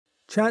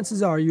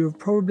Chances are you have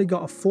probably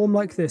got a form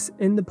like this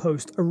in the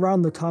post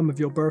around the time of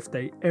your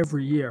birthday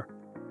every year.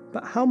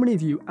 But how many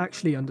of you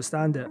actually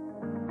understand it?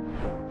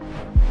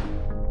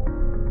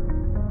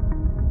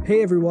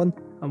 Hey everyone,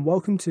 and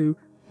welcome to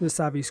The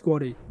Savvy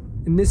Squaddy.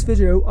 In this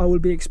video, I will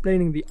be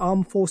explaining the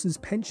Armed Forces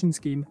Pension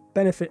Scheme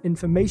Benefit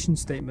Information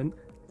Statement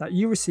that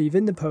you receive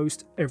in the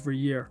post every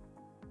year.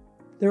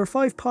 There are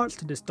 5 parts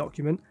to this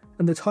document,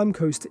 and the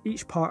timecodes to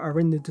each part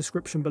are in the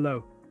description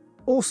below.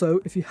 Also,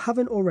 if you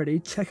haven't already,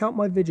 check out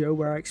my video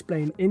where I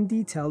explain in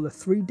detail the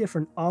 3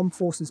 different Armed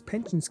Forces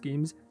pension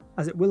schemes,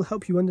 as it will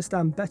help you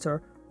understand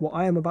better what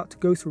I am about to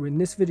go through in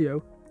this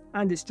video,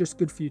 and it's just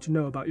good for you to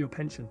know about your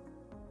pension.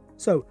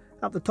 So,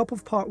 at the top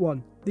of part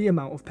 1, the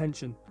amount of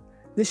pension.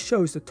 This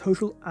shows the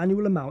total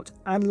annual amount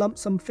and lump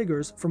sum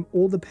figures from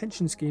all the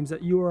pension schemes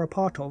that you are a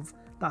part of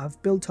that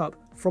have built up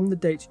from the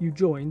date you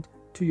joined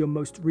to your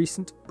most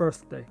recent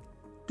birthday.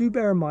 Do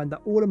bear in mind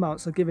that all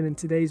amounts are given in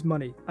today's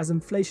money, as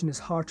inflation is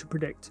hard to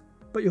predict,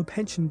 but your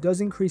pension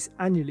does increase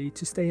annually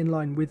to stay in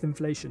line with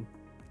inflation.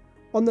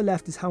 On the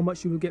left is how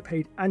much you will get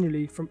paid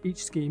annually from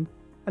each scheme,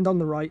 and on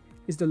the right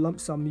is the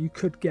lump sum you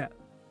could get.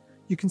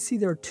 You can see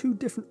there are 2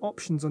 different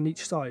options on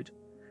each side.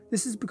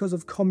 This is because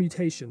of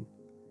commutation.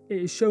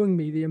 It is showing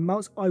me the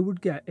amounts I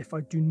would get if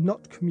I do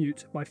not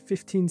commute my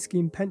 15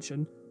 scheme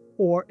pension,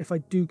 or if I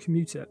do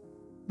commute it.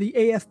 The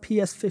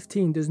AFPS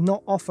 15 does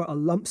not offer a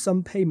lump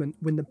sum payment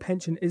when the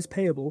pension is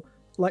payable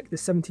like the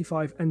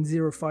 75 and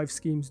 05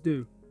 schemes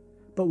do.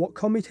 But what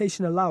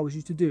commutation allows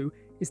you to do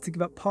is to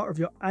give up part of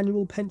your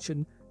annual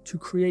pension to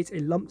create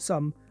a lump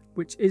sum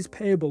which is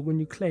payable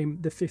when you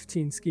claim the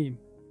 15 scheme.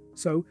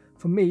 So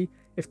for me,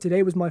 if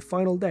today was my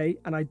final day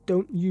and I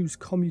don't use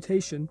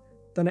commutation,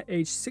 then at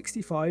age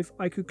 65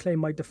 I could claim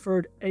my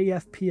deferred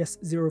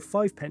AFPS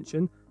 05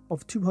 pension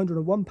of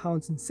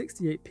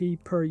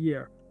 £201.68 per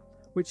year,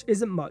 which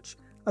isn't much,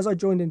 as I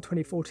joined in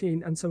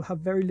 2014 and so have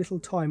very little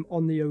time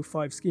on the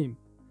 05 scheme.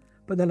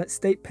 But then at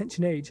state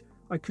pension age,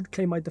 I could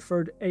claim my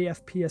deferred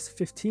AFPS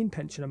 15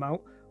 pension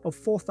amount of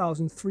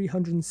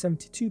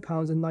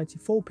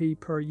 £4,372.94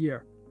 per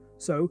year.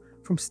 So,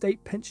 from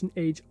state pension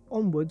age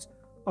onwards,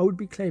 I would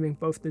be claiming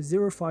both the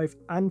 05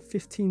 and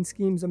 15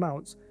 schemes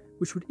amounts,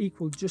 which would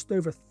equal just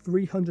over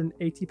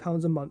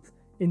 £380 a month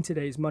in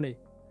today's money.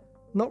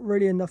 Not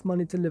really enough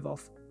money to live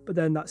off, but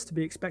then that's to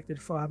be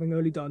expected for having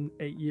only done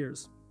 8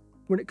 years.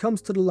 When it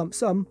comes to the lump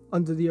sum,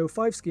 under the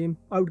 05 scheme,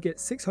 I would get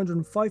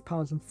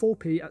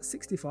 £605.04 at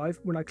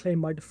 65 when I claim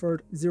my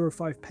deferred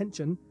 05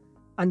 pension,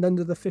 and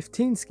under the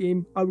 15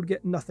 scheme, I would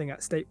get nothing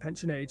at state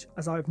pension age,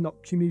 as I have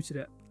not commuted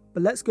it.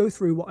 But let's go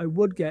through what I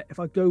would get if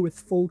I go with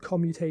full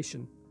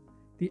commutation.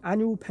 The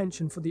annual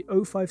pension for the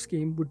 05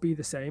 scheme would be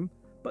the same,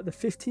 but the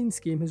 15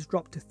 scheme has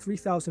dropped to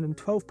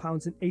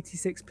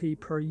 £3,012.86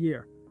 per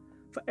year.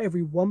 For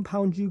every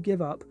 £1 you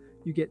give up,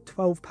 you get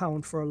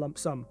 £12 for a lump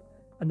sum,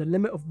 and the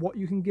limit of what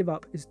you can give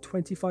up is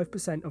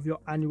 25% of your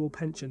annual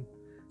pension.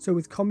 So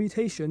with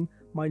commutation,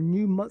 my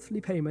new monthly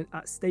payment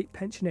at state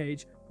pension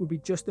age would be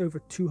just over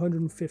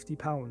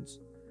 £250.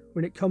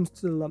 When it comes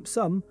to the lump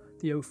sum,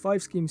 the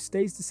 05 scheme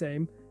stays the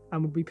same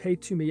and would be paid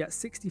to me at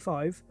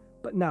 65,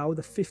 but now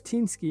the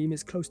 15 scheme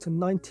is close to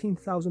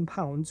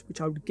 £19,000,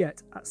 which I would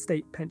get at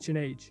state pension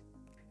age.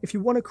 If you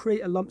want to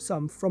create a lump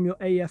sum from your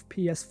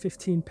AFPS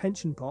 15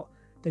 pension pot,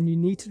 then you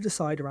need to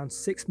decide around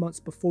 6 months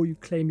before you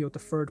claim your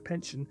deferred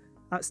pension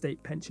at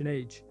state pension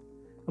age.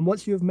 And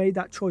once you have made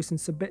that choice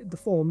and submitted the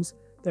forms,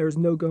 there is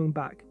no going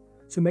back,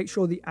 so make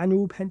sure the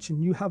annual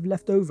pension you have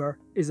left over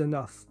is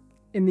enough.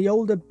 In the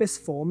older BIS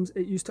forms,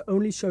 it used to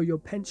only show your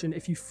pension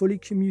if you fully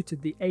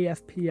commuted the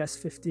AFPS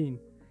 15.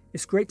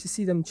 It's great to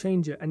see them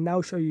change it and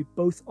now show you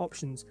both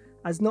options,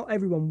 as not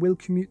everyone will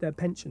commute their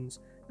pensions,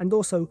 and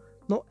also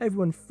not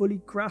everyone fully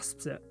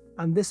grasps it,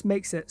 and this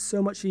makes it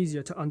so much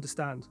easier to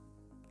understand.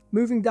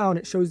 Moving down,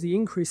 it shows the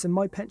increase in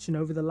my pension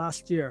over the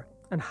last year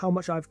and how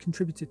much I've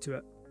contributed to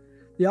it.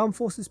 The Armed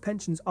Forces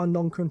pensions are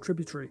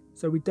non-contributory,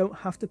 so we don't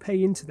have to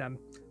pay into them,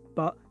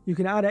 but you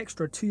can add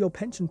extra to your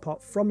pension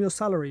pot from your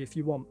salary if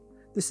you want.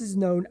 This is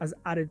known as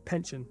added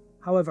pension.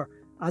 However,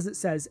 as it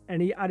says,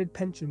 any added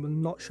pension will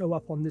not show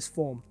up on this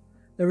form.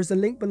 There is a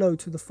link below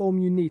to the form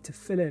you need to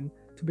fill in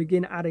to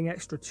begin adding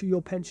extra to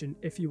your pension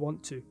if you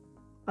want to.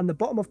 And the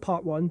bottom of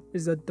part 1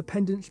 is the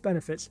Dependents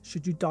benefits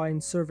should you die in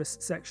service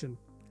section.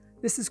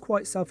 This is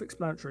quite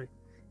self-explanatory.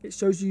 It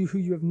shows you who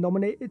you have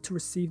nominated to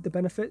receive the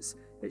benefits,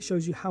 it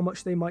shows you how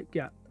much they might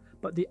get,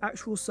 but the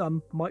actual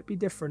sum might be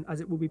different as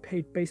it will be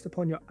paid based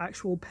upon your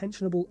actual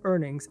pensionable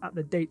earnings at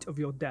the date of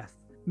your death.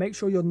 Make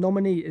sure your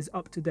nominee is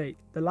up to date.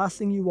 The last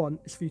thing you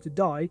want is for you to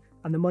die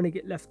and the money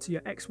get left to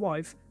your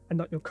ex-wife and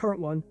not your current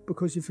one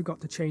because you forgot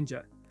to change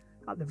it.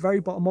 At the very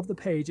bottom of the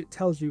page, it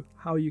tells you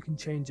how you can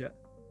change it.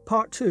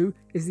 Part 2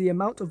 is the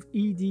amount of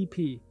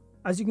EDP.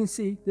 As you can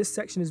see, this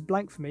section is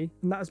blank for me,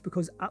 and that is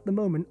because at the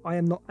moment I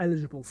am not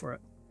eligible for it.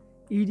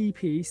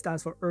 EDP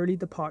stands for Early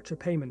Departure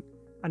Payment,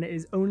 and it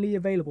is only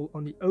available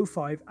on the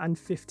 05 and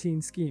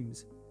 15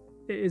 schemes.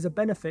 It is a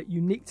benefit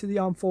unique to the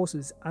Armed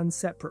Forces and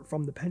separate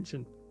from the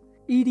pension.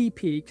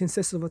 EDP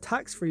consists of a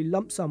tax-free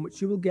lump sum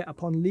which you will get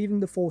upon leaving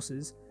the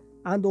forces,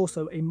 and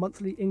also a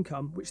monthly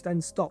income which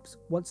then stops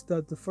once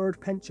the deferred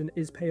pension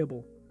is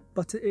payable.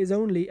 But it is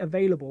only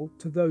available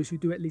to those who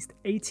do at least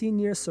 18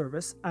 years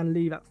service and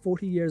leave at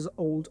 40 years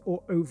old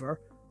or over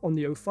on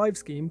the 05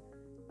 scheme,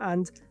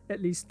 and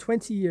at least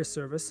 20 years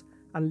service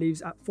and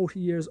leaves at 40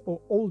 years or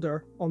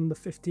older on the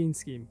 15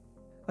 scheme.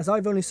 As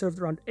I've only served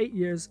around 8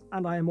 years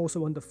and I am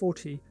also under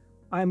 40,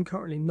 I am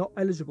currently not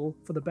eligible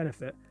for the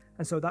benefit,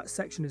 and so that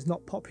section is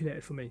not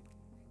populated for me.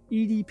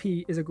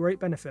 EDP is a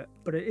great benefit,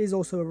 but it is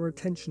also a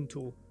retention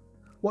tool.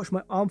 Watch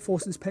my Armed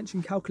Forces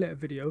Pension Calculator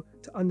video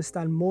to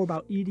understand more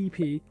about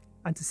EDP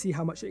and to see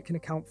how much it can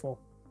account for.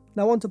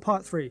 Now on to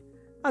part 3.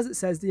 As it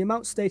says, the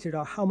amounts stated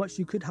are how much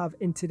you could have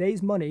in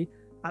today's money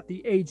at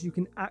the age you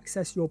can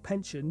access your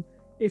pension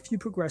if you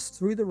progress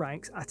through the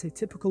ranks at a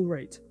typical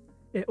rate.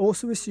 It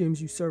also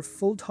assumes you serve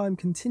full-time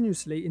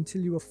continuously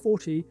until you are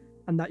 40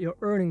 and that your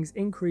earnings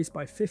increase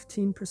by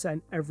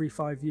 15% every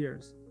 5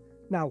 years.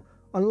 Now,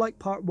 unlike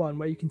part 1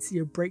 where you can see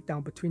a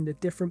breakdown between the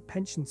different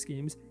pension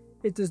schemes,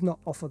 it does not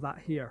offer that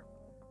here.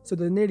 So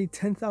the nearly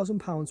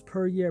 £10,000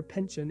 per year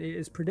pension it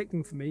is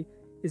predicting for me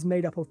is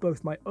made up of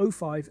both my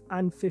 05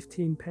 and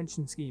 15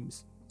 pension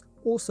schemes.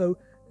 Also,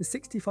 the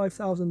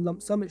 65,000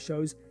 lump sum it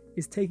shows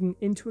is taking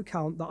into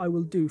account that I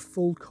will do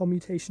full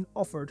commutation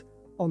offered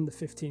on the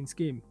 15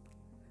 scheme.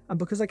 And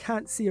because I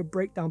can't see a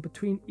breakdown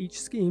between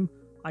each scheme,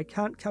 I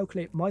can't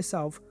calculate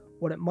myself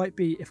what it might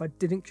be if I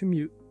didn't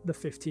commute the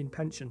 15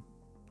 pension.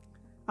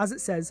 As it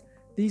says,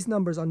 these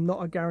numbers are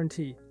not a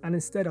guarantee and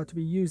instead are to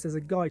be used as a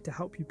guide to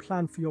help you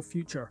plan for your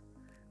future.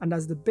 And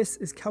as the BIS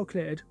is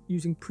calculated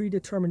using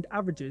predetermined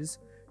averages,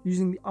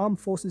 using the Armed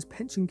Forces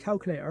Pension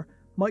Calculator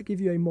might give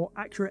you a more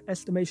accurate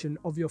estimation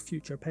of your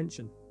future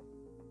pension.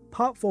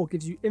 Part 4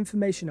 gives you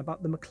information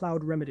about the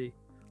MacLeod remedy.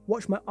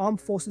 Watch my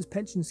Armed Forces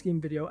Pension Scheme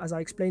video as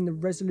I explain the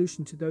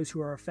resolution to those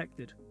who are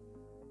affected.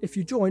 If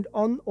you joined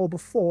on or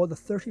before the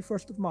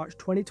 31st of March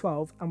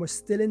 2012 and were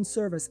still in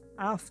service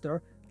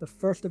after the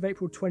 1st of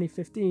April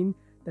 2015,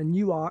 then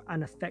you are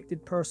an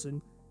affected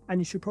person and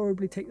you should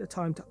probably take the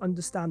time to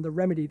understand the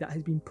remedy that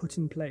has been put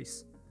in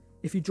place.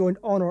 If you joined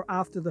on or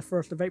after the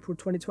 1st of April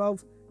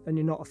 2012, then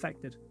you're not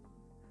affected.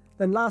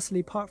 Then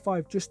lastly, part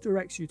 5 just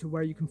directs you to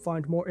where you can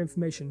find more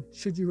information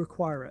should you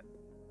require it.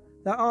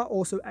 There are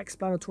also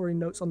explanatory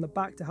notes on the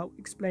back to help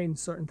explain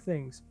certain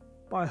things,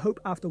 but I hope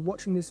after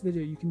watching this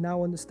video you can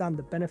now understand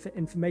the benefit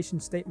information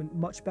statement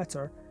much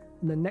better,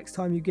 and the next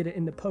time you get it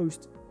in the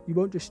post, you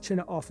won't just chin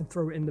it off and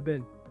throw it in the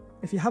bin.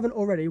 If you haven't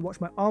already,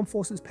 watch my Armed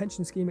Forces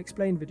Pension Scheme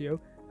Explained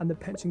video and the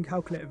Pension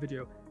Calculator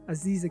video,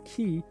 as these are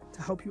key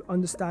to help you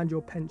understand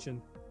your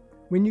pension.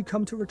 When you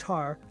come to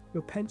retire,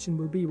 your pension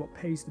will be what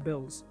pays the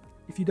bills.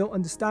 If you don't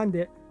understand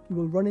it, you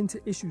will run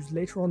into issues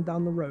later on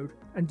down the road,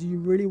 and do you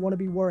really want to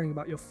be worrying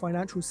about your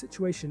financial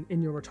situation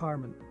in your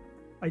retirement?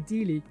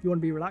 Ideally, you want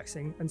to be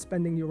relaxing and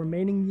spending your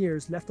remaining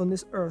years left on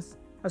this earth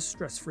as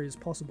stress-free as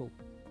possible.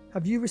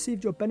 Have you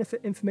received your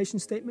benefit information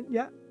statement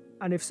yet?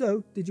 And if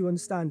so, did you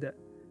understand it?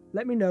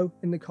 Let me know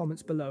in the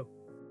comments below.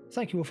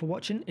 Thank you all for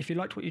watching. If you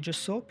liked what you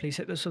just saw, please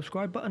hit the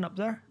subscribe button up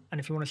there, and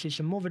if you want to see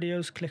some more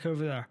videos, click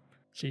over there.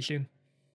 See you soon.